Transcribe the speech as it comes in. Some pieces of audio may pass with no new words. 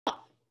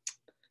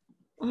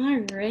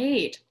All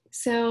right.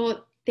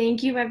 So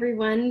thank you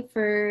everyone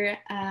for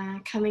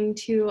coming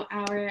to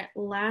our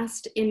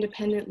last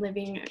Independent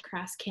Living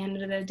Across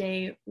Canada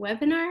Day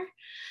webinar.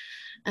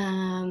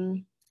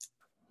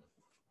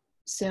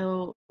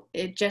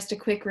 Just a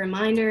quick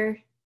reminder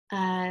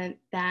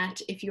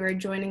that if you are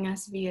joining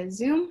us via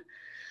Zoom,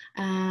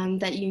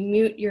 that you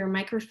mute your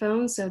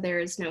microphone so there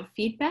is no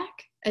feedback.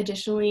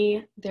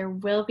 Additionally, there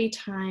will be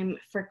time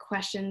for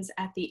questions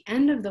at the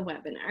end of the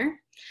webinar.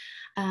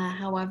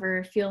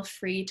 However, feel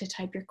free to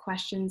type your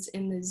questions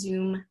in the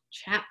Zoom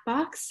chat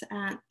box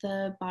at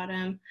the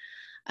bottom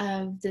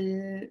of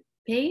the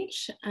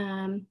page.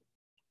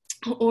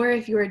 Or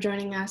if you are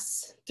joining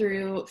us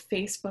through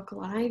Facebook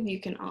Live, you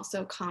can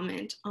also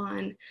comment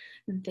on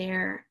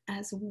there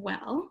as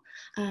well.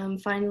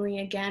 Finally,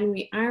 again,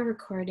 we are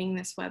recording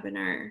this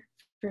webinar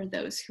for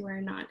those who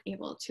are not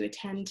able to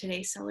attend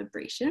today's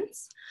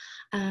celebrations.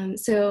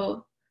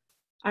 So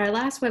our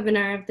last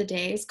webinar of the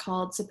day is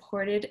called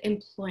Supported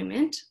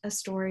Employment, a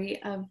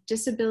Story of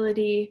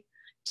Disability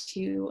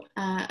to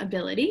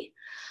Ability.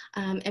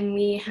 And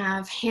we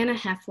have Hannah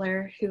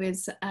Hefler, who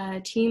is a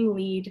team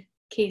lead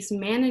case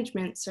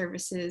management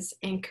services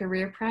and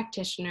career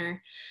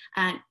practitioner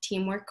at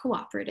TeamWork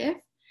Cooperative.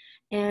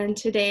 And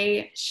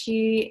today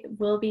she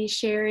will be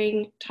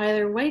sharing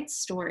Tyler White's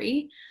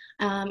story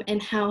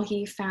and how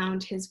he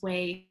found his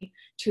way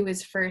to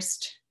his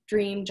first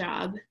dream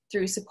job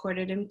through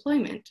supported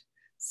employment.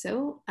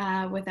 So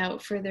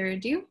without further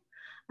ado,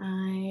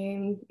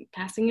 I'm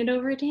passing it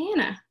over to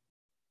Hannah.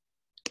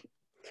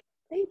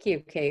 Thank you,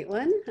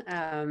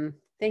 Caitlin.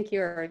 Thank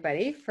you,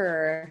 everybody,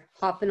 for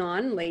hopping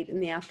on late in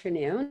the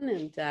afternoon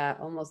and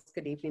almost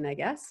good evening, I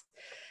guess.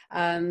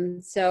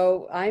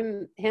 So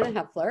I'm Hannah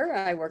Hefler.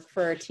 I work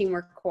for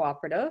TeamWork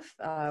Cooperative.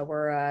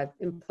 We're an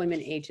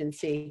employment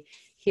agency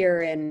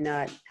here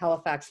in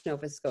Halifax,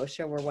 Nova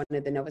Scotia. We're one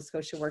of the Nova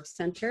Scotia Work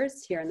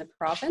Centers here in the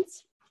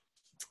province.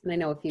 And I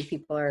know a few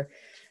people are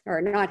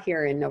not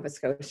here in Nova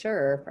Scotia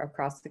or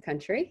across the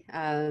country.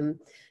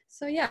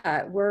 So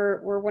yeah,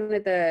 we're one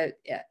of the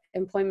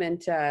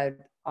employment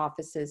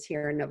offices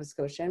here in Nova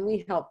Scotia, and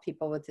we help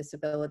people with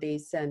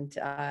disabilities and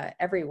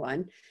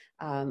everyone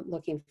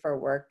looking for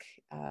work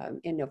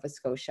in Nova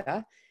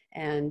Scotia.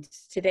 And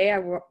today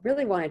I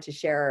really wanted to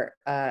share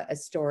a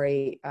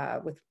story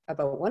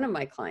about one of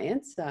my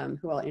clients,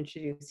 who I'll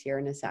introduce here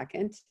in a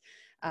second.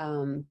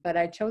 But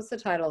I chose the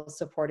title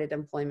Supported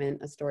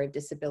Employment, a Story of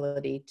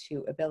Disability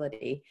to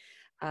Ability,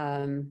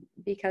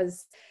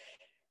 because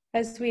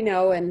as we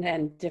know,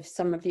 and if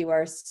some of you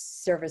are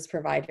service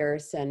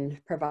providers and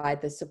provide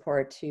the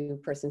support to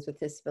persons with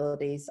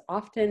disabilities,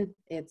 often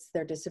it's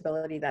their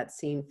disability that's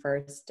seen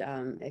first,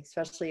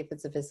 especially if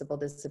it's a visible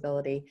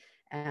disability.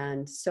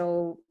 And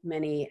so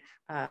many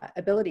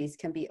abilities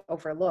can be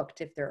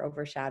overlooked if they're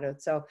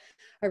overshadowed. So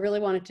I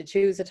really wanted to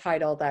choose a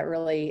title that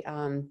really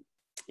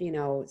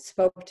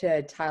spoke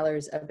to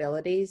Tyler's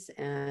abilities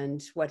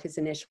and what his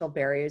initial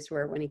barriers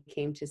were when he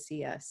came to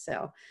see us.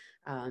 So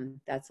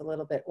that's a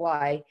little bit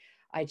why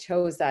I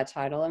chose that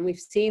title. And we've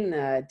seen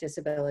the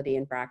disability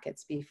in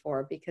brackets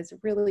before, because it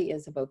really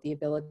is about the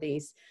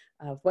abilities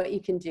of what you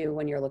can do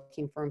when you're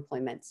looking for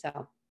employment.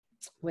 So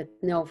with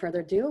no further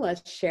ado,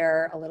 let's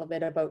share a little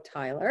bit about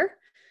Tyler.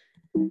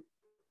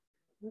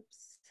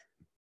 Oops.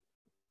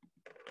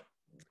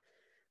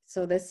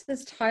 So this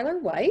is Tyler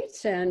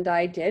White, and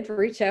I did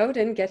reach out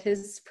and get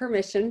his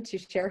permission to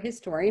share his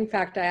story. In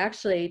fact, I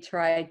actually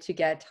tried to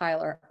get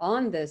Tyler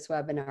on this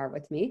webinar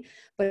with me,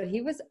 but he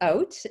was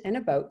out and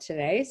about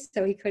today,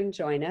 so he couldn't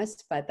join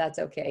us, but that's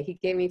okay. He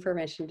gave me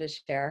permission to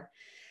share.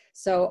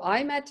 So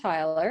I met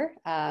Tyler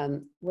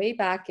way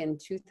back in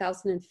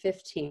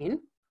 2015.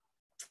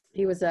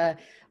 He was a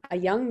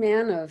young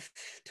man of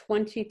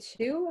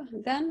 22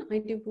 then, I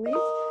do believe.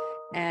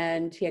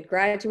 And he had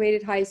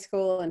graduated high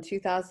school in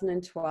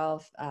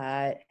 2012,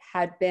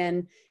 had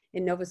been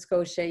in Nova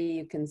Scotia.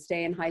 You can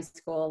stay in high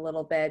school a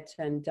little bit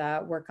and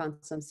work on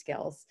some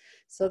skills.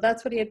 So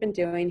that's what he had been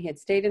doing. He had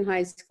stayed in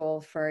high school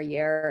for a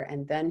year,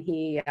 and then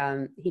he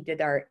did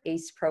our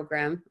ACE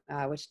program,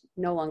 which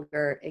no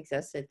longer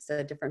exists. It's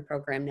a different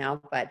program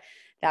now, but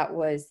that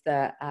was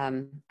the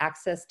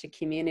Access to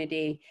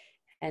Community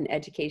and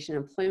Education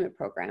Employment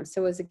Program.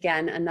 So it was,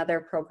 again, another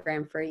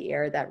program for a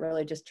year that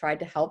really just tried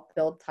to help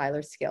build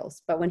Tyler's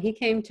skills. But when he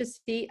came to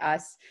see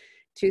us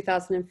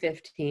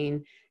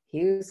 2015,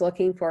 he was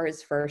looking for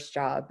his first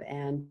job.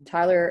 And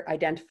Tyler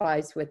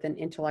identifies with an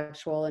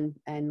intellectual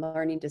and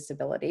learning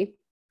disability.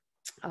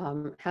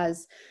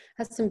 Has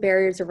some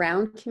barriers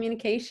around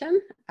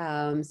communication,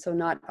 so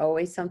not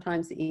always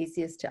sometimes the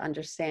easiest to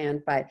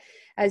understand, but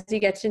as you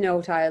get to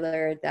know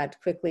Tyler,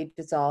 that quickly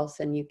dissolves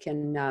and you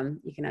can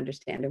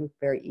understand him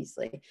very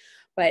easily.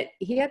 But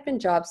he had been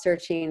job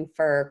searching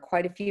for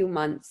quite a few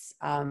months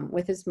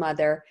with his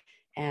mother,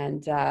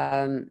 and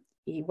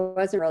he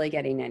wasn't really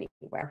getting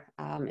anywhere.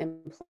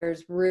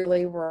 Employers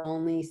really were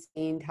only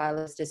seeing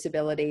Tyler's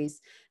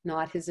disabilities,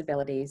 not his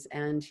abilities.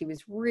 And he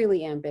was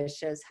really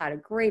ambitious, had a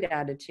great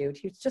attitude.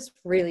 He was just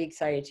really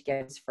excited to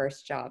get his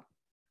first job.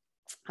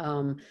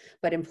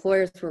 But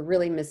employers were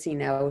really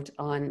missing out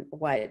on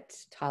what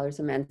Tyler's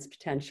immense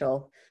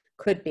potential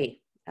could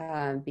be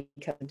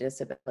because of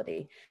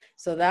disability.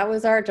 So that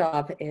was our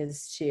job,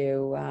 is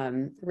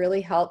to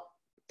really help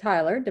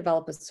Tyler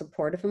develop a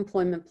supportive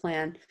employment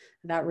plan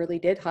that really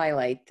did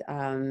highlight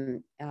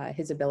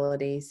his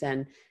abilities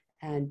and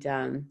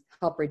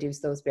help reduce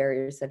those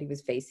barriers that he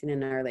was facing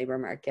in our labor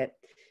market.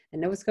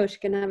 And Nova Scotia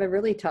can have a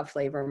really tough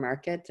labor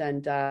market,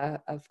 and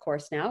of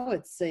course now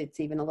it's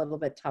even a little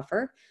bit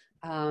tougher.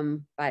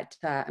 But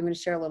I'm going to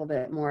share a little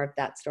bit more of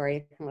that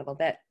story in a little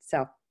bit.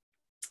 So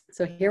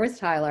here was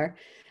Tyler,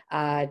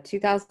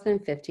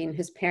 2015.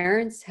 His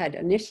parents had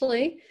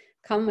initially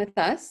come with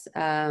us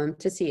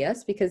to see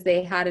us because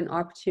they had an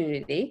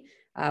opportunity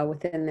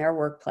within their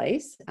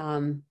workplace.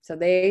 So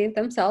they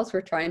themselves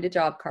were trying to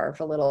job carve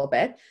a little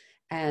bit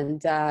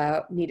and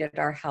needed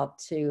our help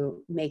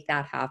to make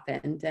that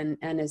happen.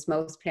 And as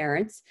most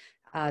parents,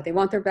 they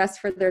want their best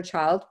for their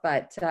child,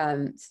 but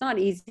it's not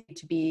easy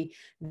to be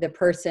the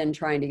person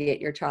trying to get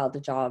your child a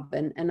job.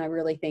 And I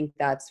really think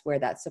that's where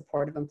that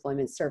supportive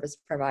employment service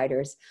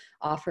providers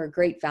offer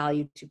great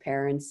value to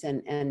parents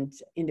and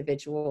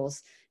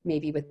individuals,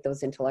 maybe with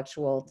those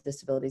intellectual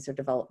disabilities or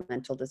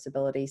developmental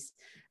disabilities,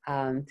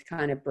 to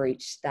kind of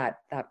breach that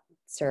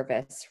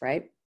service,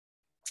 right?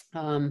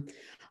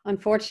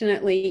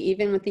 Unfortunately,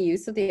 even with the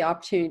use of the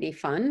Opportunity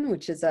Fund,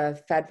 which is a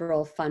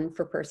federal fund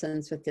for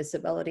persons with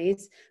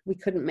disabilities, we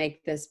couldn't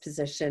make this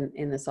position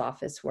in this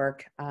office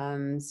work.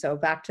 So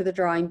back to the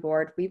drawing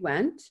board we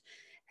went.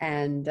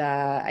 And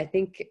I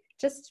think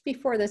just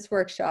before this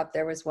workshop,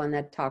 there was one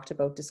that talked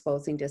about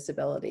disclosing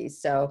disabilities.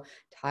 So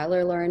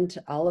Tyler learned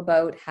all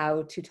about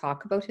how to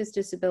talk about his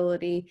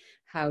disability,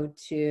 how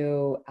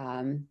to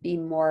be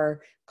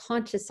more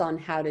conscious on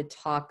how to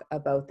talk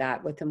about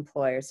that with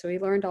employers. So he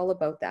learned all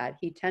about that.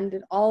 He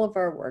attended all of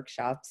our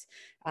workshops,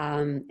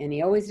 and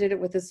he always did it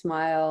with a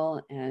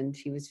smile, and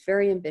he was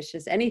very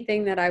ambitious.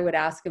 Anything that I would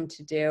ask him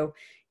to do,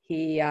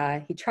 he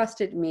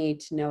trusted me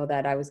to know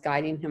that I was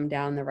guiding him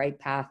down the right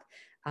path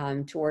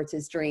towards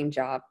his dream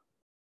job.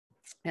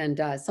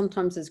 And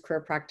sometimes as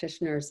career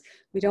practitioners,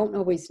 we don't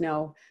always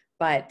know,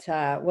 but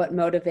what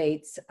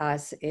motivates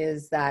us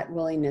is that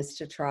willingness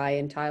to try,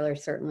 and Tyler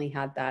certainly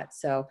had that.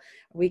 So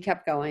we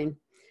kept going.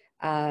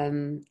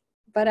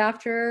 But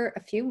after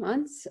a few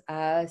months,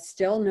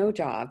 still no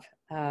job.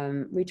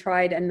 We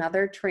tried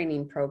another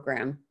training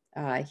program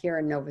here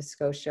in Nova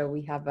Scotia.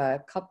 We have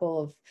a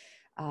couple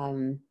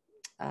of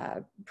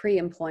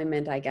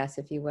pre-employment, I guess,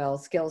 if you will,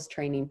 skills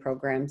training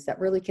programs that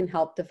really can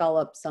help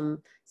develop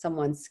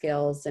someone's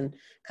skills in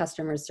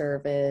customer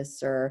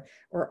service or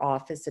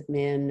office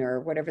admin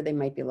or whatever they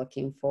might be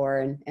looking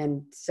for.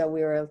 And so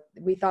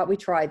we thought we'd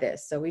try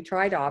this. So we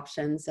tried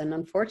options, and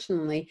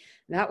unfortunately,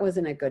 that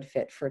wasn't a good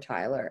fit for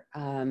Tyler.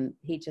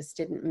 He just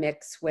didn't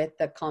mix with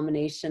the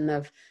combination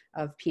of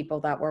people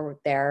that were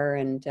there.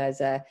 And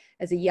as a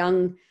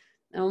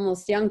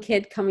almost young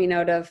kid coming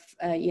out of,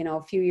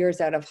 a few years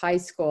out of high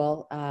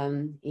school,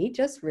 he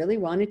just really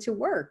wanted to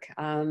work.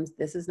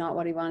 This is not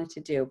what he wanted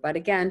to do. But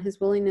again, his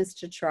willingness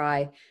to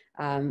try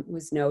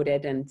was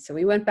noted. And so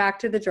we went back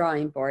to the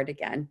drawing board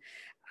again.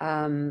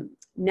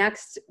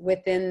 Next,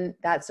 within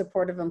that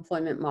supportive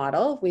employment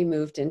model, we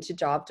moved into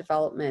job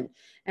development.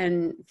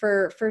 And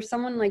for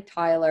someone like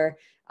Tyler,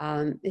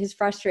 his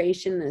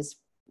frustration is,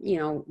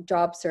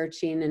 job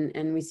searching,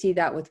 and we see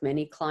that with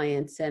many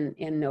clients in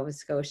Nova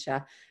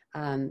Scotia.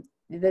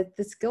 The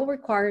skill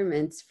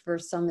requirements for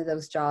some of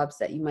those jobs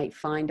that you might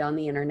find on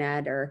the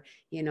internet or,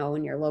 in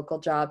your local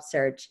job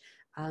search,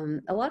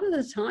 a lot of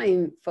the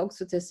time,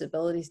 folks with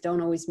disabilities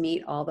don't always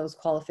meet all those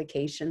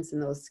qualifications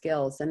and those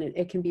skills. And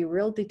it can be a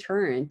real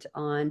deterrent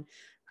on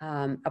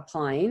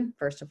applying,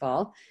 first of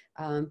all,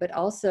 but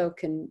also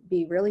can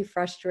be really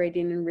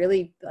frustrating and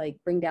really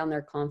bring down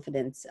their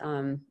confidence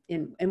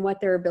in what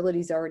their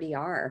abilities already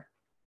are.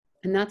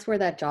 And that's where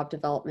that job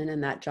development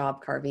and that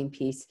job carving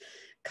piece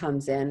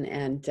comes in,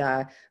 and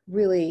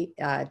really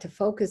to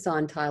focus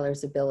on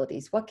Tyler's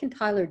abilities. What can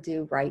Tyler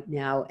do right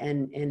now?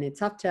 And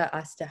it's up to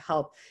us to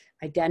help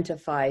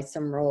identify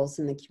some roles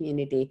in the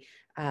community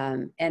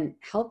and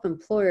help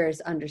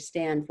employers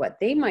understand what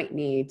they might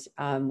need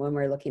when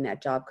we're looking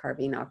at job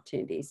carving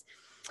opportunities.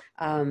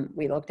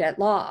 We looked at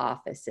law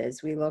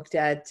offices, we looked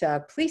at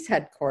police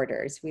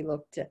headquarters, we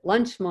looked at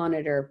lunch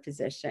monitor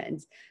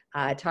positions.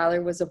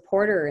 Tyler was a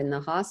porter in the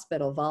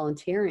hospital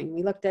volunteering.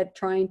 We looked at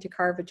trying to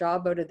carve a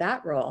job out of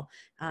that role.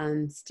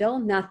 Still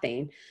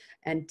nothing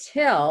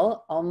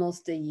until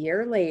almost a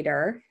year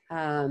later,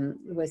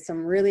 with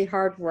some really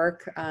hard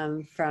work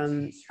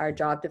from our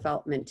job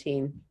development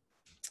team.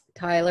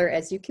 Tyler,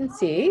 as you can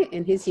see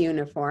in his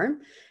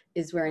uniform,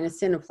 is wearing a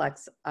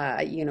Cineplex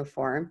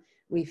uniform.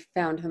 We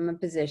found him a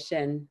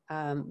position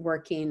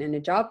working in a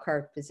job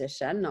carve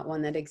position, not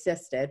one that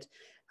existed,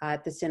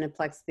 at the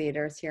Cineplex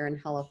theaters here in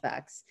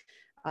Halifax.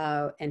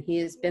 And he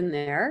has been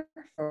there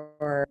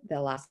for the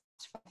last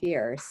 5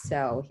 years.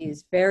 So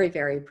he's very,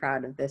 very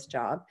proud of this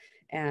job.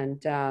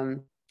 And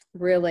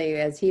really,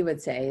 as he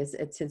would say,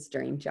 it's his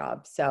dream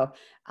job. So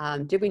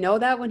did we know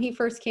that when he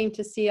first came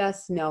to see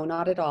us? No,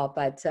 not at all.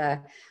 But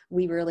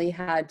we really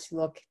had to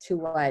look to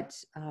what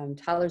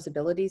Tyler's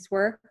abilities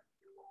were.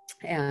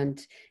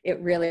 And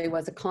it really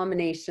was a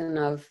combination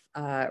of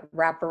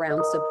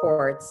wraparound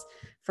supports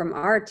from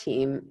our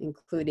team,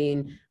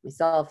 including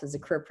myself as a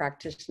career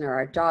practitioner,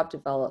 our job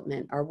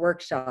development, our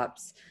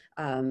workshops,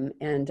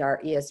 and our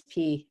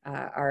ESP,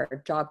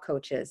 our job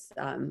coaches.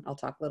 I'll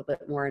talk a little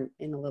bit more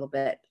in a little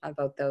bit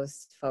about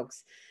those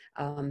folks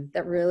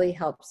that really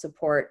helped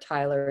support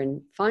Tyler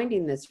in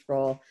finding this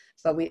role.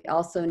 But we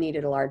also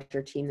needed a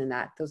larger team than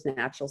that, those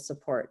natural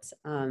supports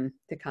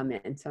to come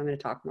in. So I'm going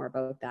to talk more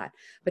about that.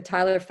 But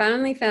Tyler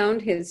finally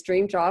found his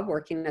dream job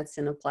working at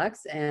Cineplex,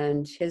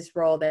 and his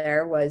role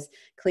there was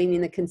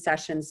cleaning the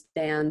concession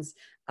stands,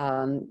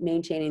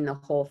 maintaining the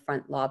whole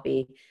front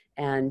lobby,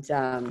 and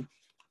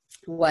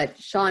what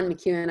Sean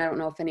McEwen, I don't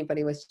know if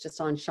anybody was just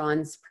on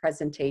Sean's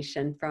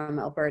presentation from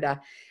Alberta,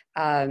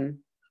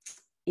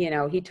 you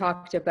know, he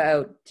talked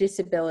about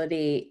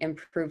disability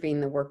improving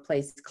the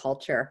workplace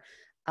culture.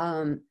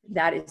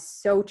 That is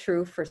so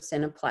true for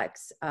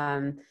Cineplex.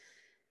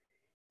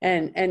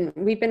 And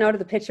we've been out of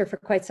the picture for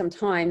quite some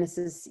time. This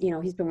is, you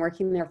know, he's been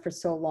working there for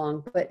so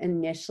long, but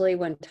initially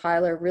when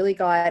Tyler really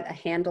got a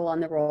handle on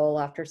the role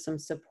after some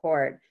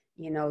support,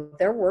 you know,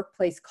 their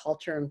workplace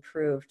culture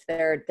improved.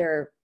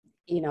 Their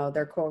you know,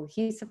 their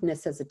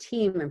cohesiveness as a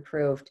team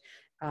improved.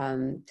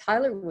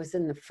 Tyler was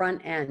in the front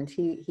end.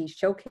 He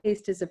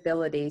showcased his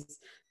abilities,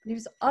 but he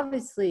was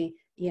obviously,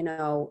 you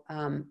know,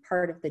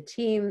 part of the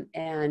team,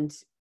 and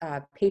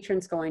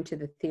patrons going to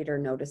the theater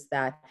noticed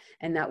that,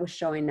 and that was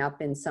showing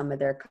up in some of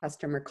their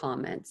customer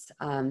comments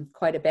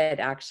quite a bit,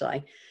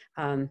 actually.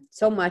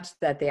 So much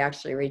that they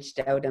actually reached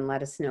out and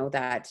let us know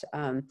that.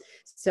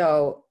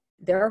 So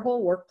their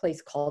whole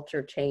workplace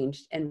culture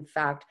changed. In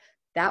fact,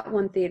 that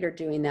one theater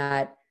doing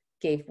that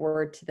gave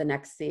word to the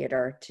next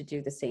theater to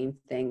do the same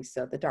thing.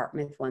 So the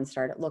Dartmouth one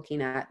started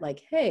looking at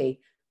like, hey,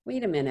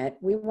 wait a minute,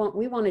 we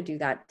want to do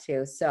that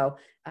too. So,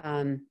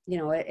 you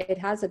know, it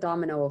has a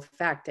domino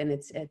effect, and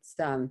it's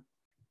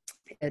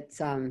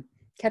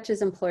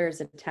catches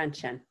employers'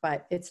 attention,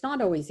 but it's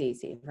not always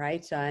easy,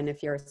 right? And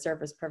if you're a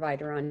service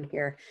provider on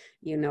here,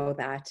 you know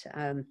that,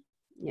 and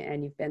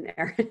you've been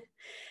there.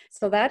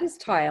 So that is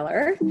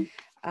Tyler.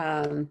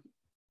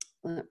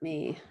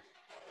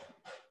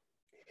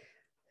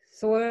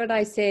 So what would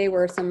I say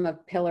were some of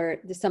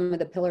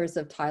the pillars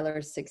of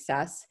Tyler's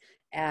success?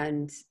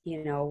 And,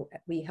 you know,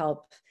 we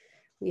help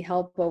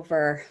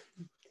over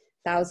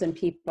 1,000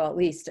 people at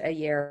least a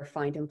year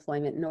find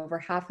employment, and over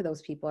half of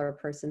those people are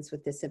persons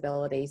with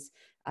disabilities.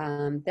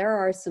 There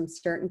are some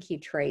certain key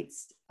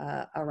traits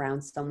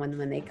around someone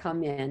when they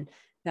come in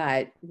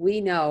that we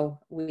know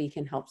we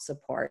can help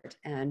support,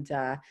 and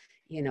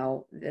you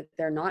know, that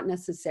they're not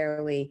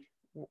necessarily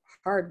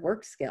hard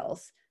work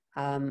skills.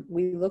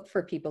 We look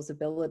for people's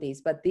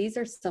abilities, but these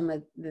are some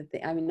of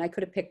I mean, I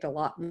could have picked a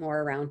lot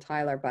more around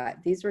Tyler, but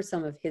these were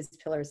some of his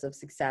pillars of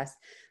success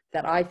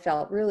that I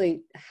felt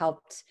really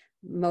helped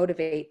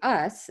motivate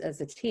us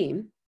as a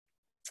team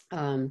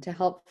to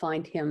help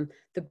find him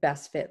the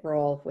best fit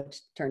role,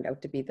 which turned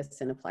out to be the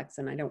Cineplex.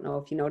 And I don't know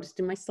if you noticed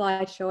in my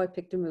slideshow, I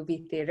picked a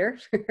movie theater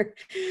for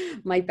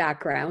my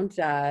background.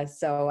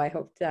 So I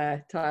hope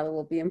Tyler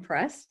will be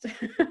impressed.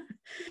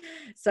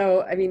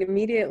 So, I mean,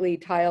 immediately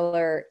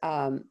Tyler,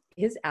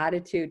 his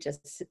attitude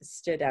just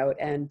stood out.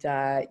 And,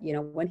 you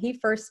know, when he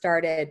first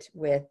started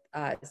with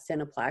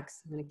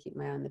Cineplex, I'm going to keep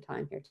my eye on the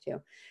time here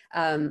too.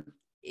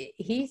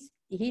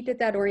 He did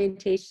that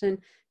orientation.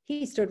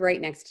 He stood right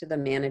next to the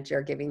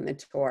manager giving the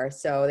tour.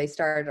 So they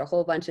started a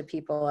whole bunch of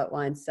people at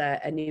once,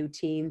 a new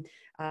team,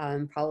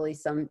 probably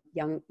some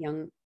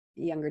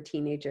younger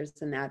teenagers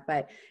than that.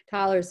 But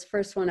Tyler's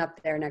first one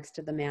up there next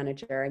to the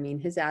manager. I mean,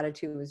 his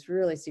attitude was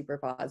really super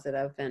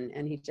positive,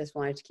 and he just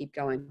wanted to keep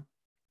going.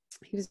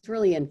 He was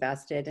really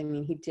invested. I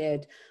mean, he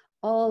did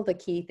all the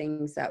key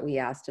things that we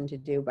asked him to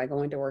do by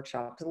going to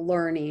workshops,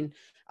 learning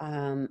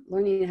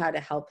how to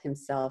help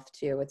himself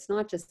too. It's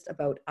not just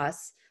about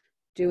us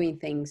doing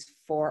things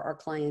for our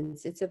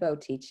clients, it's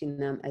about teaching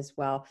them as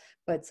well.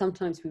 But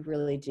sometimes we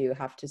really do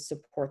have to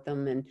support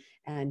them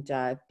and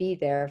be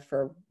there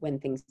for when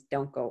things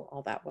don't go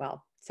all that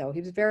well. So he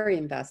was very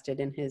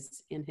invested in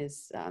his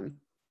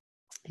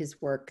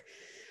work.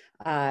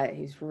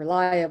 He's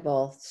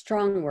reliable,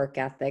 strong work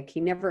ethic. He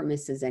never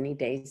misses any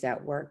days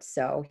at work.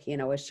 So, you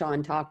know, as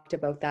Sean talked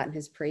about that in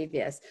his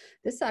previous,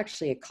 this is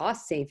actually a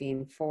cost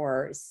saving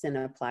for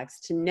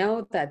Cineplex to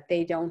know that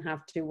they don't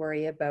have to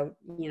worry about,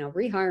 you know,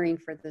 rehiring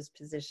for this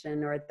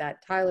position, or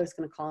that Tyler's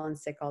going to call in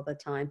sick all the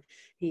time.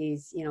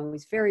 He's, you know,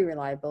 he's very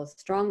reliable,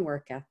 strong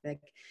work ethic.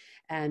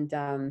 And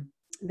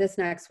this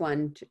next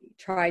one,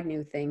 tried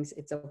new things.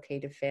 It's okay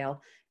to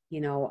fail. You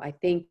know, I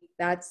think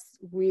that's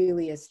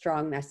really a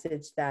strong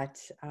message that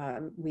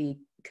we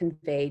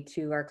convey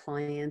to our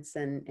clients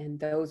and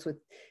those with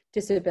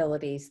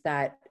disabilities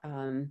that,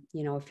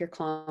 you know, if your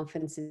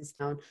confidence is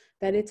down,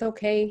 that it's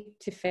okay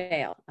to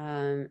fail.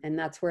 And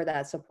that's where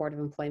that supportive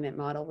employment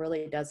model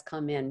really does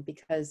come in,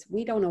 because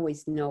we don't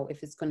always know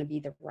if it's going to be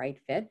the right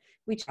fit.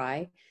 We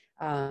try,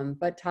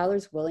 but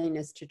Tyler's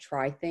willingness to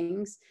try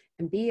things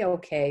and be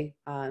okay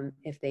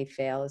if they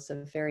fail is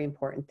a very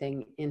important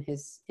thing in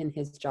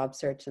his job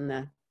search and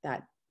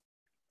that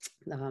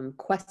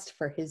quest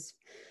for his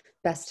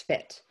best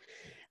fit.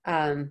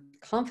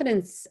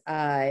 Confidence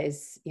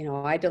is, you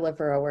know, I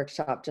deliver a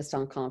workshop just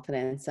on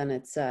confidence, and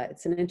it's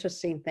an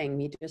interesting thing.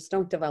 You just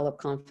don't develop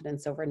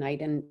confidence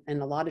overnight, and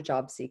a lot of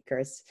job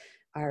seekers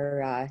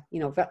are, you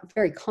know,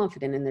 very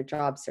confident in their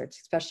job search,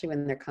 especially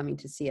when they're coming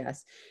to see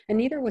us. And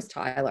neither was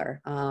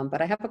Tyler.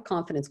 But I have a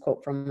confidence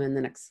quote from him in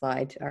the next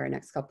slide, or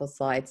next couple of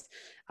slides.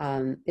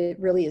 It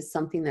really is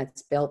something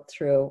that's built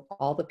through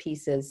all the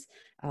pieces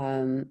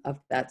of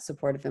that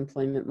supportive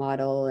employment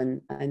model,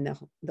 and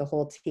the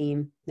whole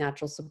team,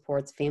 natural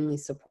supports, family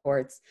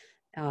supports,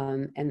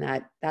 and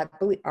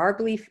our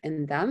belief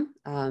in them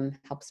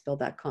helps build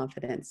that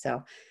confidence.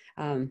 So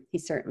he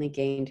certainly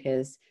gained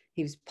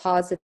he was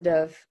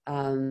positive,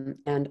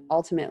 and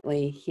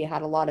ultimately he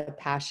had a lot of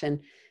passion.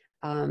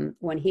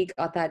 When he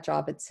got that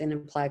job at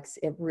Cineplex,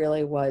 it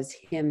really was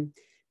him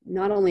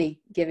not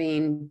only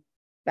giving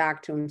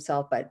back to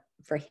himself, but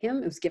for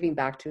him, it was giving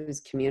back to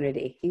his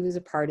community. He was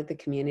a part of the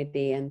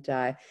community, and,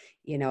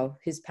 you know,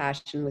 his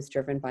passion was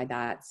driven by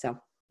that. So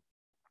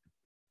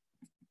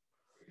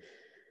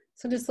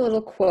just a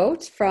little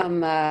quote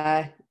from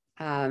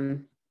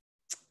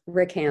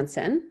Rick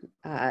Hansen.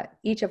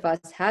 Each of us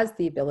has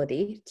the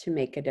ability to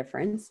make a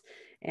difference.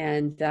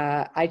 And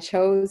I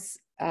chose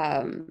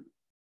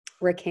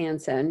Rick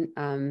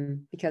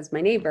Hansen because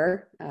my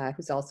neighbor,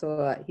 who's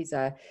also he's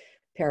a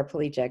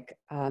paraplegic,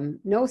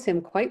 knows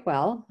him quite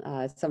well.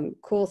 Some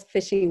cool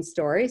fishing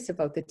stories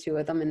about the two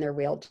of them in their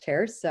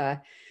wheelchairs,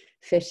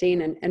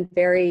 fishing, and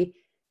very,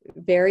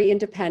 very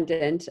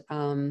independent,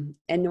 and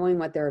knowing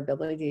what their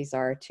abilities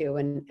are too,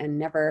 and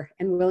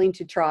willing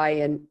to try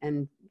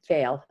and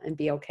fail and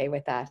be okay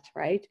with that,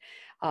 right?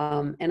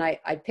 And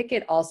I pick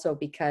it also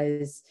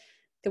because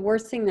the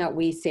worst thing that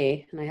we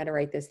see, and I had to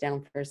write this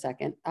down for a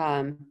second,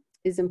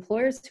 is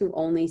employers who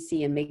only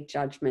see and make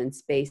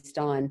judgments based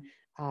on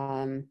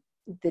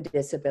the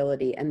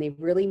disability, and they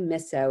really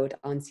miss out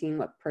on seeing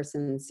what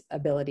person's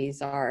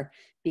abilities are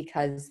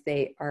because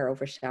they are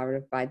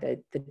overshadowed by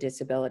the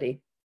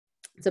disability.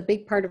 It's a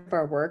big part of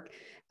our work,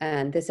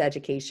 and this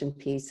education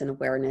piece and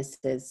awareness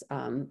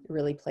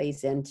really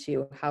plays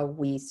into how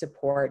we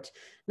support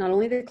not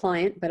only the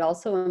client but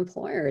also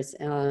employers,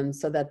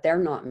 so that they're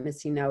not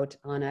missing out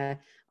on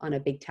a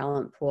big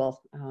talent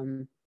pool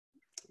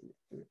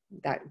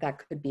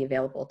that could be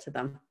available to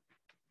them.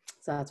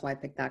 So that's why I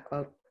picked that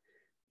quote.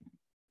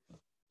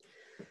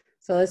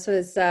 So this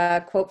was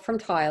a quote from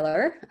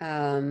Tyler,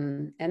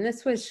 and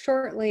this was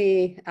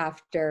shortly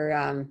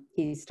after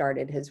he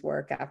started his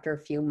work, after a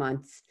few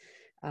months.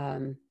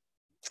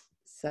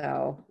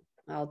 So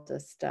I'll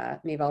just,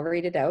 maybe I'll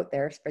read it out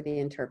there for the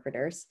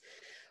interpreters.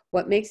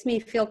 What makes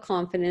me feel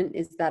confident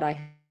is that I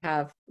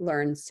have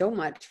learned so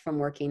much from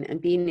working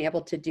and being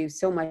able to do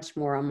so much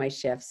more on my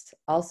shifts.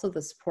 Also,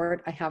 the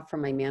support I have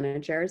from my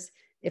managers.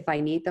 If I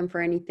need them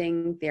for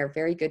anything, they are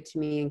very good to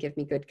me and give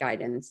me good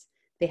guidance.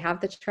 They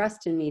have the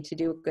trust in me to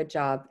do a good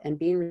job and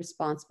being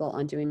responsible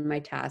on doing my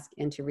task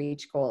and to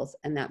reach goals.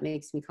 And that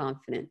makes me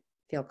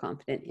feel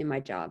confident in my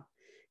job.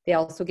 They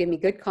also give me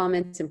good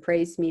comments and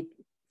praise me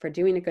for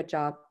doing a good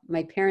job.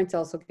 My parents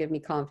also give me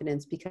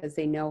confidence because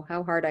they know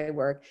how hard I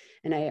work,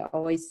 and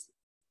always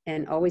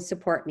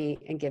support me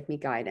and give me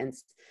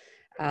guidance.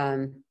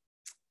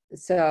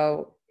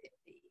 So,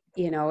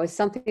 you know, it's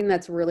something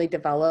that's really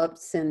developed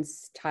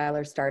since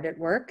Tyler started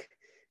work.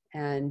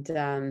 And,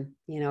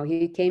 you know,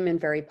 he came in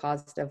very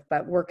positive,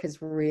 but work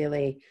has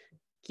really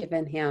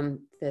given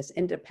him this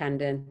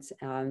independence,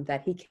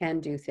 that he can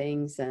do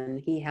things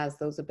and he has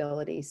those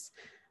abilities.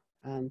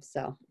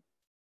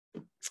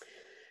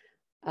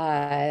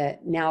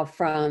 Now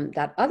from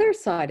that other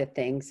side of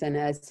things, and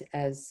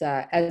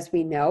as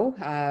we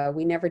know,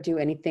 we never do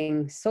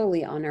anything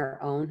solely on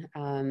our own.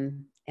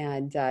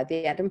 And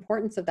the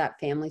importance of that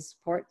family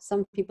support.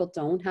 Some people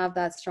don't have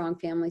that strong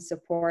family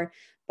support,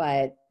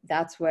 but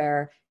that's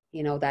where,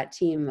 you know, that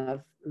team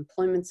of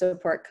employment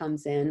support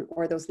comes in,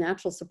 or those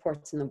natural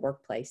supports in the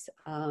workplace.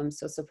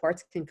 So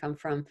supports can come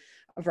from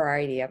a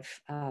variety of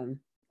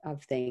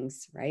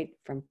things, right?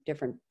 From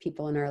different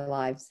people in our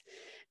lives.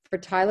 For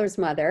Tyler's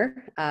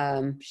mother,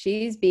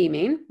 she's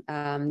beaming.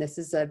 This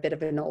is a bit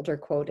of an older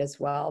quote as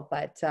well,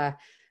 but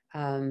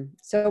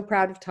so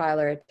proud of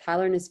Tyler.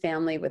 Tyler and his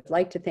family would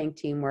like to thank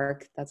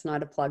TeamWork, that's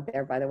not a plug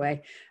there, by the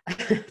way,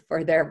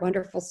 for their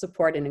wonderful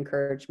support and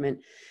encouragement.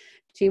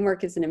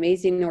 TeamWork is an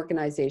amazing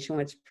organization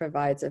which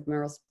provides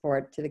moral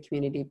support to the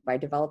community by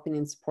developing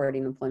and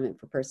supporting employment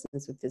for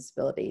persons with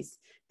disabilities.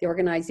 The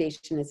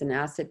organization is an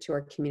asset to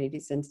our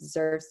communities and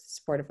deserves the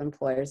support of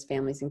employers,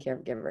 families, and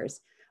caregivers.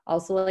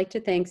 Also like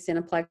to thank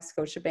Cineplex,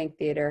 Scotiabank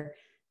Theatre,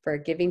 for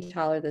giving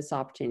Tyler this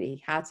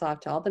opportunity. Hats off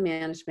to all the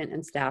management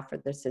and staff for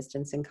their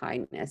assistance and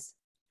kindness.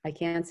 I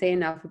can't say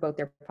enough about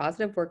their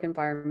positive work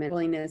environment,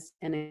 willingness,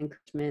 and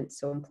encouragement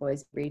so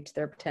employees reach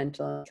their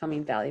potential,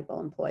 becoming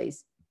valuable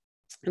employees.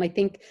 And I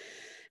think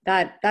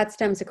that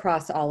stems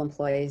across all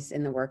employees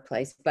in the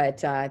workplace, but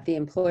the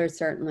employer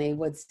certainly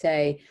would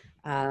say,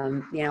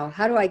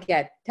 how do I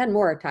get 10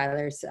 more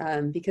Tylers?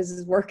 Because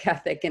his work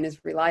ethic and his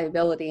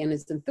reliability and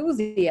his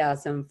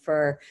enthusiasm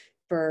for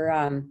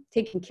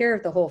taking care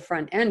of the whole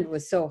front end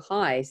was so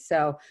high.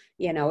 So,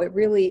 it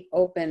really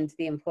opened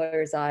the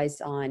employer's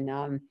eyes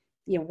on,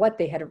 what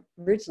they had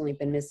originally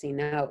been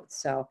missing out.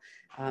 So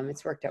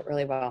it's worked out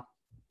really well.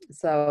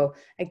 So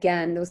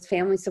again, those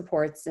family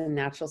supports and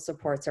natural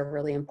supports are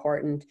really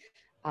important.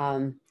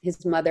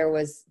 His mother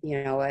was,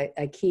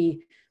 a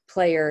key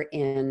player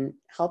in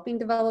helping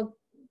develop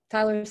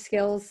Tyler's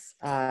skills,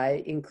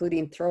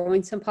 including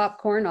throwing some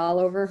popcorn all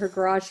over her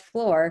garage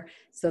floor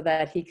so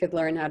that he could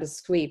learn how to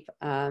sweep,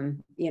 a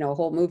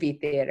whole movie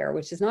theater,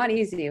 which is not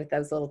easy with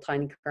those little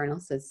tiny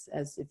kernels,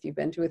 as if you've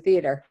been to a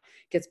theater.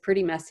 It gets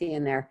pretty messy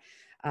in there,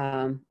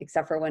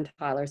 except for when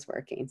Tyler's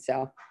working.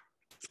 So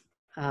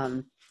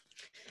I'm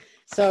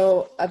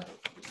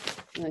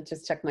going to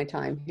just check my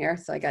time here.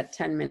 So I got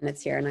 10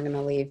 minutes here, and I'm going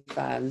to leave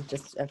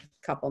just a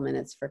couple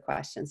minutes for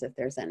questions if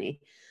there's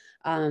any.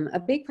 A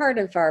big part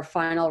of our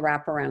final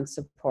wraparound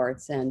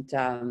supports, and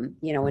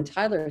in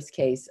Tyler's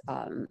case,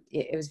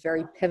 it was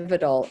very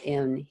pivotal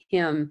in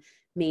him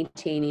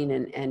maintaining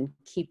and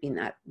keeping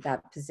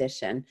that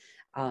position,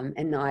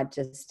 and not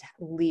just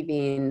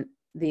leaving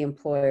the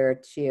employer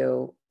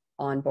to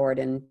onboard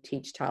and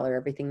teach Tyler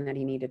everything that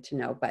he needed to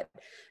know. But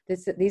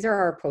these are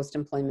our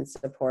post-employment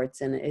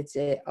supports, and it's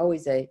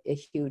always a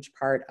huge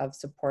part of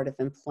supportive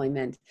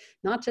employment,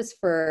 not just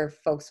for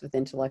folks with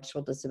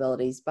intellectual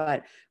disabilities,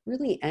 but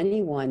really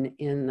anyone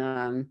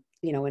in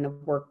in a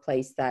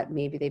workplace that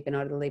maybe they've been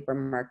out of the labor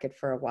market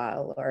for a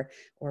while,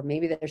 or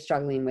maybe they're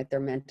struggling with their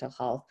mental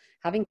health.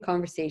 Having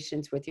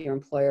conversations with your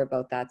employer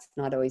about that's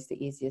not always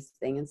the easiest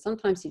thing, and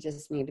sometimes you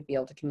just need to be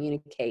able to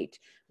communicate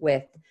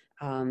with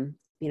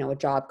a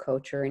job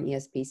coach or an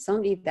ESP,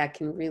 somebody that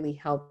can really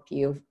help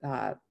you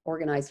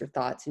organize your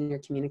thoughts and your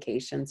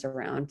communications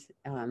around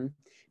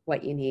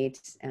what you need,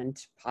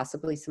 and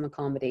possibly some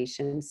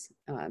accommodations.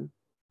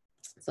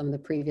 Some of the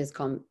previous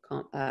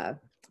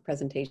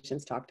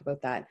presentations talked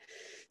about that.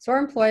 So our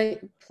employer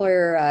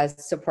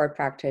support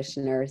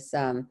practitioners,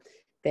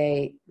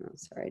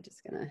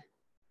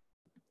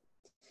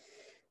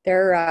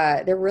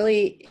 they're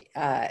really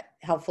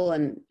helpful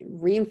in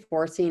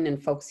reinforcing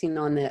and focusing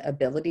on the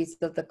abilities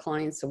of the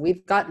client. So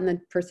we've gotten the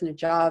person a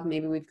job,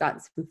 maybe we've gotten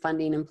some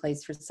funding in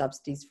place for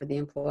subsidies for the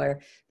employer,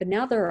 but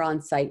now they're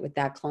on site with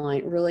that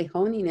client, really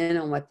honing in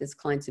on what this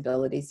client's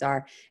abilities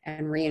are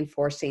and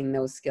reinforcing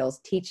those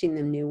skills, teaching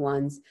them new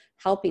ones,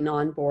 helping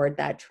onboard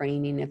that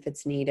training if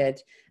it's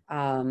needed,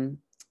 and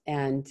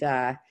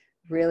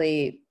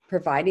really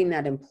providing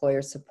that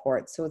employer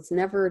support. So it's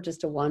never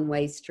just a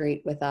one-way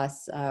street with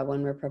us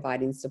when we're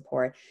providing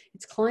support.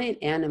 It's client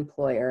and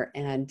employer,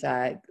 and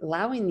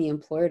allowing the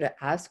employer to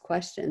ask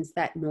questions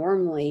that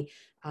normally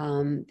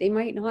they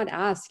might not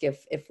ask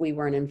if we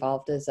weren't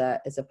involved as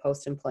a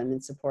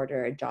post-employment support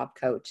or a job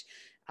coach.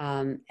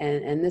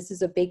 And this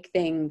is a big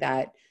thing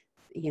that,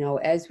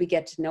 as we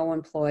get to know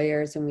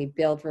employers and we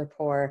build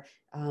rapport,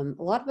 a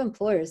lot of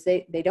employers,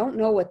 they don't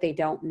know what they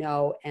don't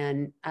know,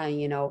 and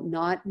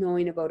not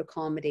knowing about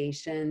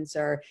accommodations,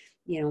 or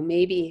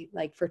maybe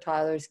like for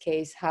Tyler's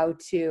case, how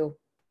to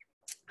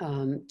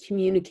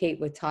communicate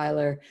with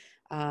Tyler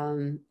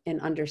and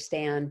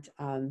understand,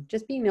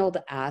 just being able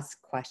to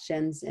ask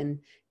questions and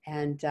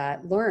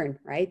learn,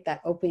 right?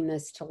 That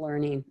openness to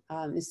learning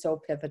is so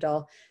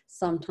pivotal.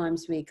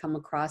 Sometimes we come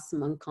across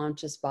some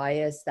unconscious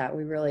bias that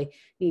we really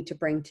need to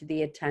bring to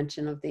the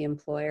attention of the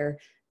employer.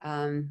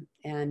 And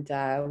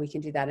we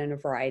can do that in a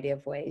variety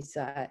of ways,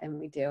 and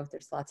we do.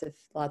 There's lots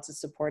of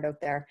support out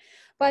there.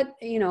 But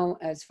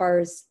as far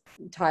as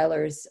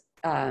Tyler's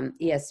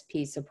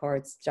ESP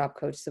supports, job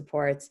coach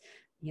supports,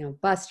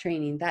 bus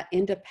training, that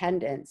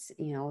independence,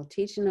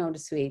 teaching how to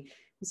sweep.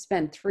 We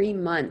spent 3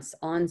 months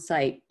on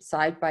site,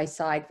 side by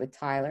side with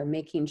Tyler,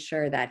 making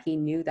sure that he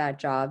knew that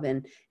job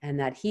and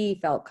that he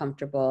felt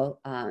comfortable,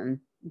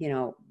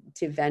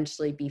 to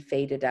eventually be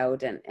faded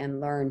out and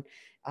learn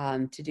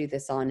to do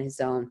this on his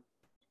own.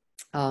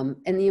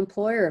 And the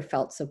employer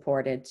felt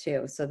supported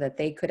too, so that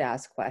they could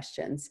ask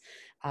questions,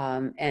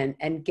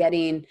 and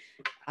getting,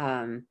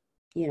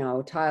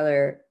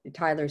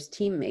 Tyler's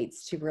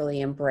teammates to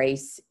really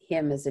embrace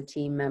him as a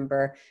team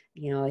member.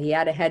 He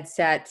had a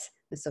headset.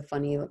 It's a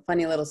funny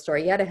little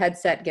story. He had a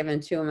headset given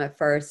to him at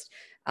first,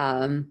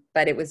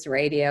 but it was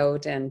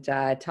radioed, and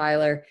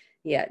Tyler,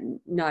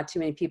 not too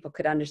many people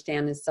could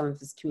understand some of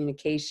his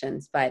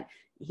communications, but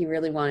he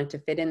really wanted to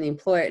fit in.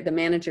 The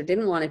manager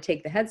didn't want to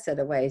take the headset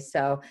away,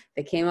 so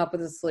they came up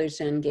with a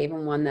solution, gave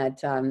him one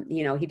that,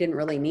 he didn't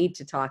really need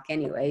to talk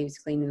anyway. He was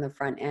cleaning the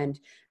front end.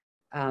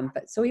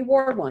 But so he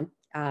wore one,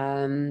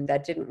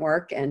 that didn't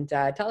work, and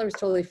Tyler was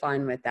totally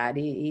fine with that.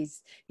 He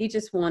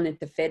just wanted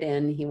to fit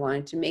in. He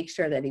wanted to make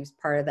sure that he was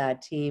part of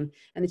that team,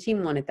 and the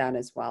team wanted that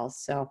as well.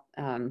 So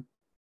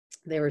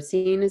they were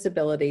seeing his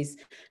abilities,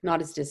 not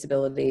his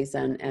disabilities,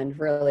 and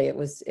really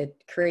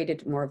it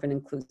created more of an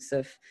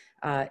inclusive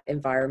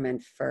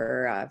environment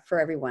for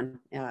everyone,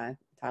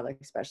 Tyler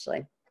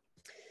especially.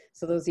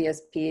 So those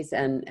ESPs,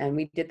 and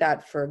we did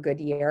that for a good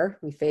year.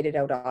 We faded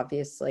out,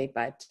 obviously,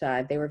 but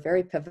they were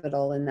very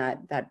pivotal in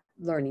that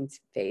learning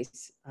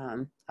phase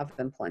of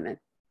employment.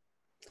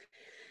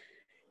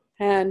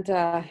 And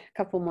a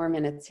couple more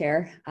minutes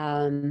here.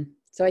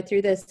 So I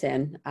threw this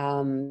in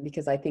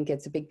because I think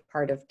it's a big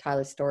part of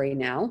Tyler's story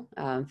now.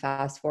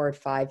 Fast forward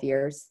 5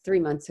 years,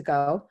 3 months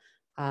ago,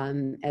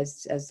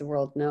 as the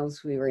world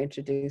knows, we were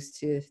introduced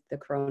to the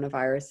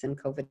coronavirus and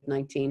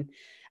COVID-19.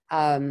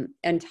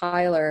 And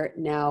Tyler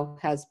now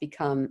has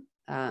become,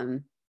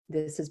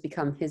 this has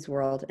become his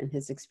world and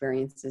his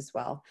experience as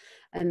well.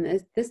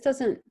 And this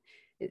doesn't,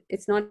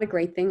 it's not a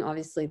great thing.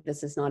 Obviously,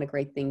 this is not a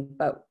great thing,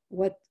 but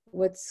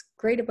what's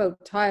great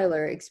about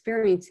Tyler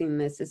experiencing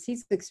this is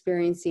he's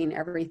experiencing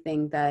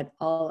everything that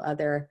all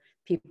other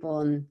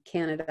people in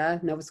Canada,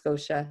 Nova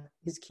Scotia,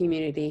 his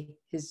community,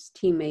 his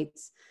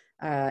teammates,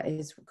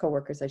 his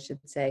coworkers, I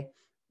should say,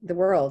 the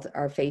world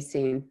are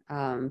facing.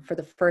 For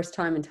the first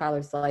time in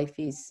Tyler's life,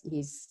 he's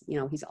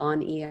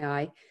on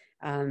EI.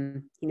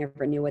 He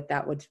never knew what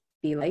that would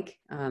be like.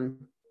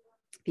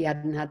 If he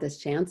hadn't had this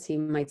chance, he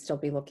might still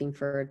be looking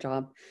for a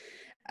job.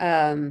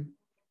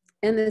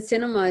 And the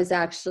cinema has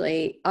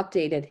actually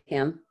updated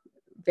him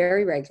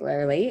very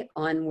regularly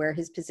on where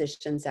his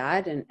position's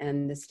at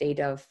and the state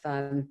of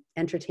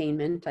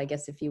entertainment, I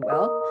guess, if you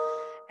will.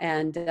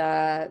 And,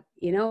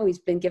 he's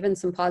been given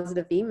some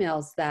positive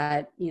emails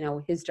that,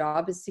 his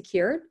job is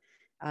secured.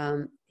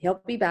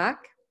 He'll be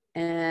back,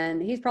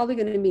 and he's probably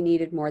going to be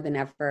needed more than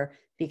ever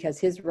because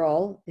his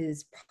role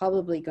is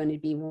probably going to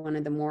be one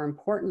of the more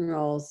important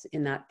roles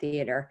in that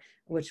theater,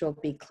 which will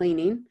be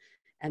cleaning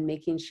and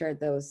making sure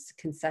those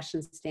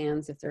concession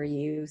stands, if they're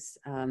used,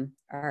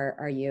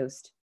 are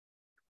used.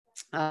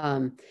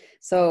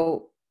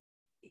 So,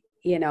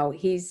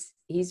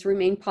 he's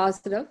remained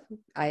positive.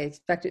 I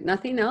expected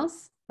nothing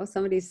else. Oh,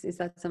 is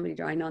that somebody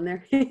drawing on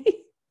there?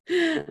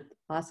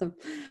 Awesome.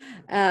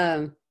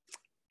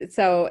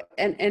 So,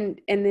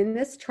 and in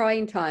this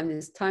trying time,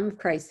 this time of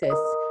crisis,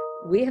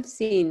 we have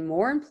seen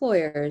more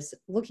employers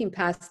looking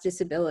past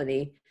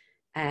disability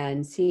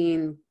and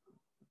seeing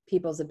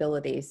people's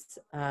abilities,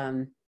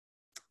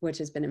 which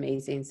has been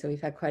amazing. So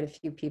we've had quite a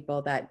few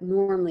people that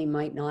normally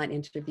might not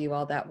interview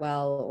all that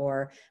well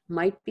or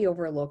might be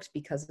overlooked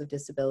because of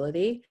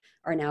disability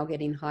are now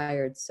getting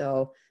hired.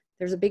 So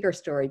there's a bigger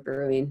story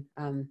brewing,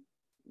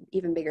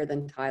 even bigger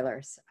than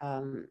Tyler's.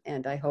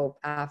 And I hope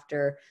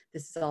after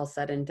this is all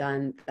said and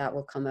done, that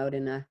will come out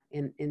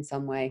in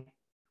some way.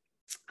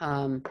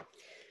 So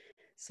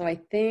I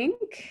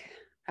think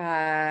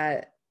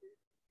I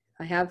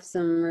have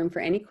some room for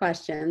any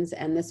questions.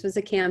 And this was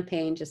a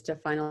campaign, just to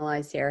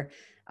finalize here.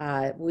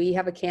 We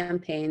have a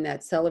campaign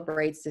that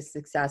celebrates the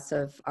success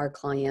of our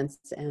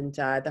clients and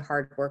the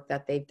hard work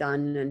that they've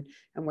done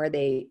and where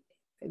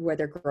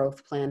their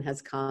growth plan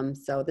has come.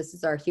 So this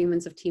is our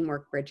Humans of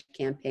Teamwork Bridge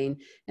campaign.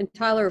 And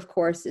Tyler, of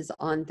course, is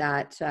on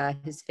that.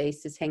 His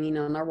face is hanging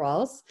on our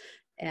walls.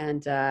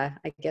 And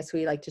I guess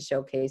we like to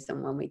showcase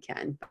them when we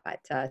can.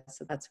 But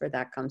so that's where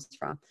that comes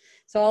from.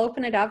 So I'll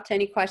open it up to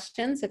any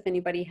questions if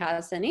anybody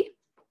has any.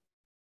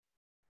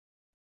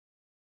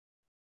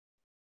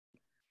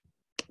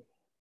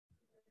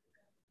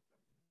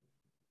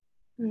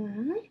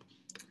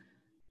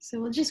 So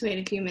we'll just wait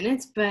a few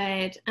minutes,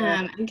 but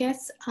I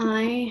guess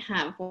I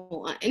have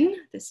one.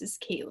 This is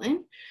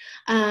Caitlin.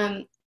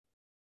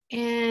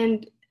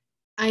 And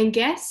I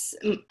guess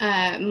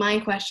my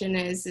question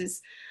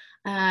is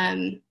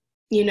maybe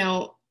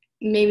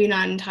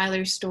not in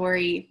Tyler's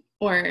story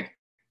or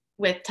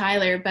with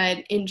Tyler, but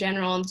in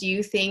general, do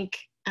you think,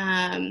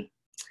 in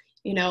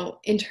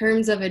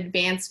terms of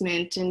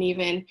advancement and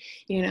even,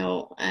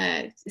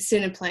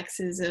 Cineplex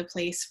is a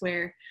place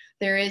where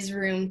there is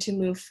room to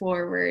move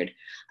forward.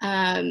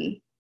 Do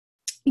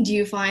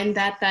you find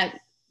that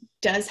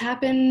does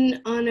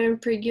happen on a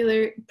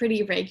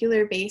pretty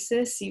regular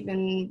basis,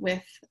 even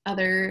with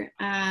other,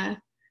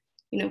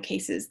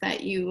 cases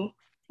that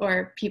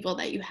or people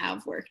that you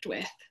have worked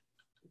with?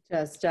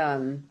 Just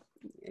to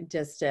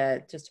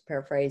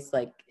paraphrase,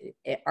 like,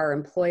 are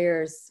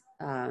employers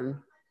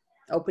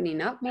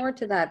opening up more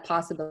to that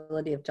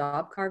possibility of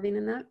job carving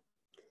in that?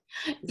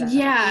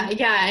 Yeah,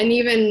 and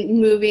even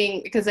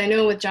moving, because I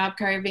know with job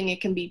carving it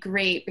can be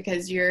great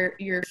because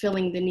you're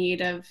filling the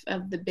need of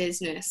the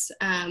business.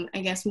 I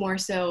guess more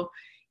so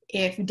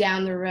if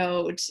down the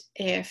road,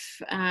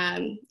 if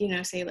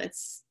say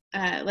let's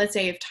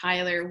say if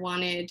Tyler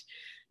wanted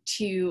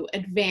to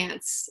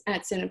advance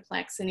at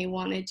Cineplex and he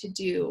wanted to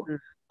do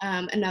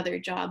another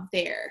job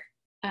there,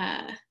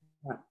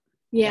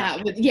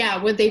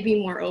 would they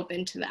be more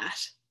open to that?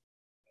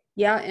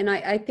 Yeah, and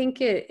I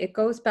think it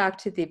goes back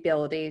to the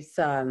abilities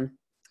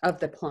of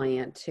the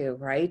client too,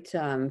 right?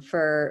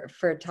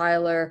 For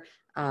Tyler,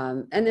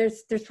 and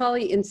there's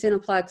probably in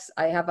Cineplex,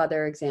 I have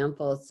other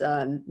examples.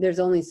 There's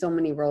only so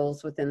many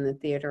roles within the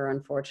theater,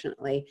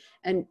 unfortunately,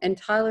 and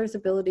Tyler's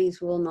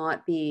abilities will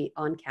not be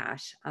on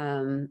cash.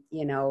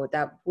 You know,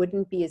 that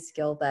wouldn't be a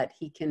skill that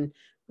he can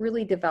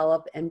really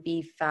develop and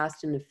be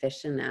fast and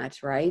efficient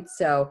at, right?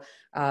 So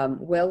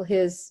will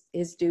his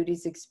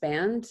duties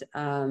expand?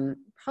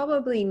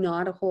 Probably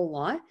not a whole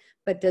lot,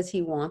 but does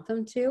he want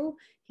them to?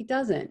 He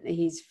doesn't.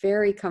 He's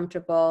very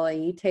comfortable.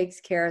 He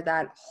takes care of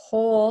that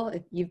whole,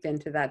 you've been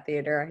to that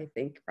theater, I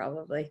think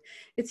probably.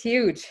 It's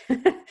huge.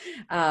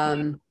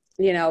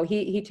 You know,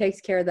 he takes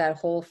care of that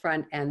whole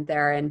front end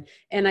there.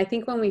 And I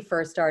think when we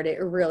first started,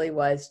 it really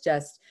was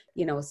just,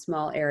 you know, a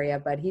small area,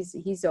 but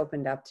he's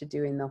opened up to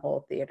doing the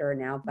whole theater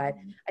now. But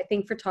I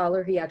think for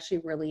Tyler, he actually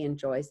really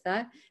enjoys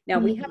that. Now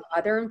we have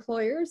other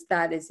employers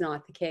that is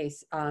not the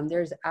case.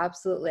 There's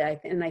absolutely,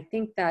 and I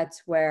think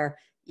that's where,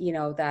 you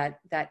know, that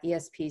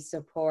ESP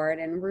support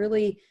and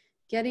really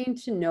getting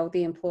to know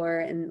the employer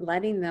and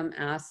letting them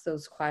ask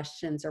those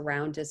questions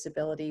around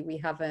disability. We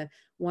have a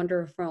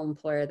wonderful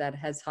employer that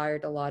has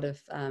hired a lot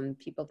of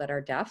people that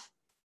are deaf.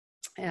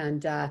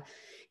 And,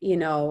 you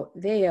know,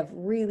 they have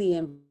really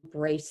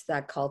embraced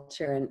that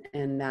culture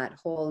and that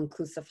whole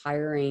inclusive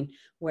hiring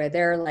where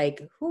they're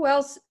like, who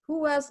else,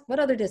 what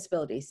other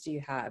disabilities do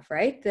you have,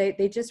 right?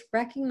 They just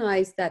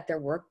recognize that their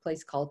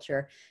workplace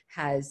culture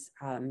has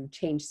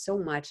changed so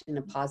much in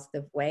a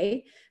positive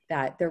way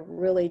that they're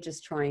really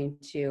just trying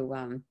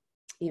to,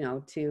 you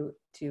know, to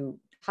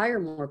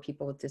hire more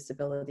people with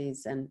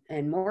disabilities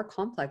and more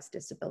complex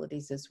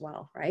disabilities as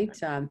well, right?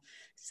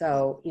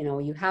 So, you know,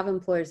 you have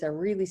employers that are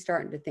really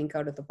starting to think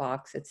out of the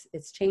box.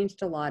 It's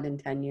changed a lot in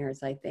 10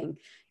 years, I think.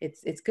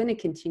 It's going to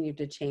continue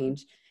to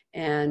change.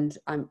 And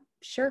I'm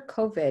sure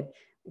COVID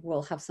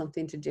will have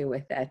something to do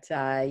with it.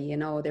 You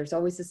know, there's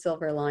always a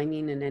silver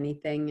lining in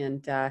anything.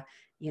 And,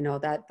 you know,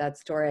 that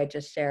story I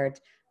just shared,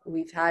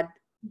 we've had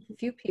a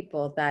few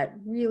people that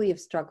really have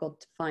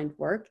struggled to find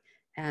work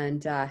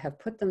and have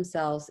put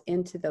themselves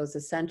into those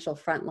essential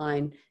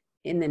frontline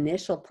in the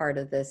initial part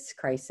of this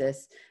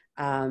crisis,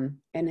 and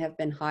have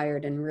been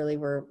hired and really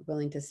were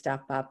willing to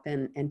step up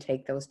and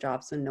take those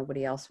jobs when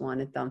nobody else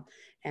wanted them.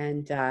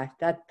 And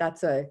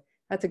that's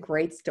a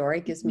great story.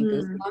 It gives me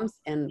goosebumps,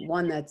 and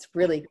one that's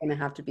really going to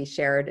have to be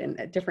shared in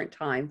a different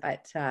time.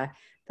 But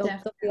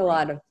there'll be a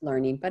lot of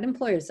learning. But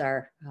employers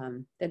are,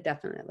 they're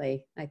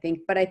definitely, I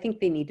think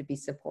they need to be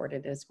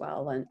supported as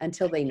well, and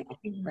until they know,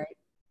 right?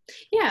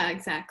 Yeah,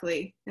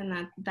 exactly.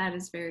 And that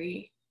is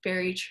very,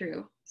 very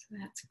true. So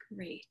that's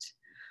great.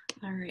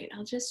 All right,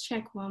 I'll just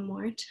check one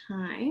more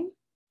time.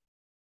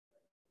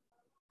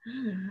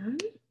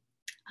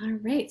 All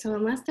right, so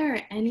unless there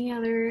are any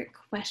other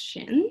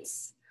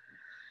questions.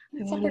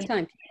 It's supper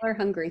time. People are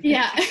hungry.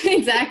 Yeah,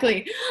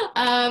 exactly.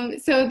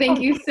 So thank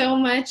you so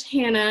much,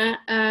 Hannah,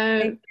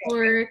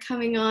 for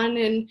coming on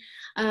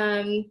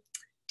and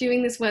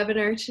doing this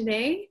webinar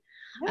today.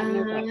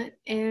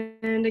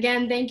 And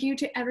again, thank you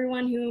to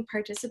everyone who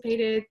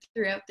participated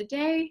throughout the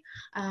day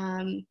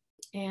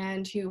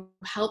and who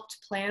helped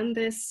plan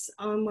this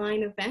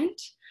online event.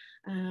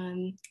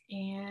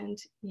 And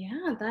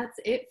yeah, that's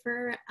it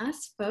for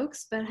us,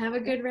 folks, but have a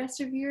good rest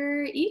of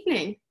your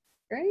evening.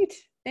 Great.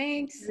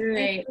 Thanks. Great.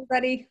 Thanks,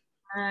 everybody.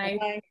 Bye.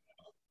 Bye-bye.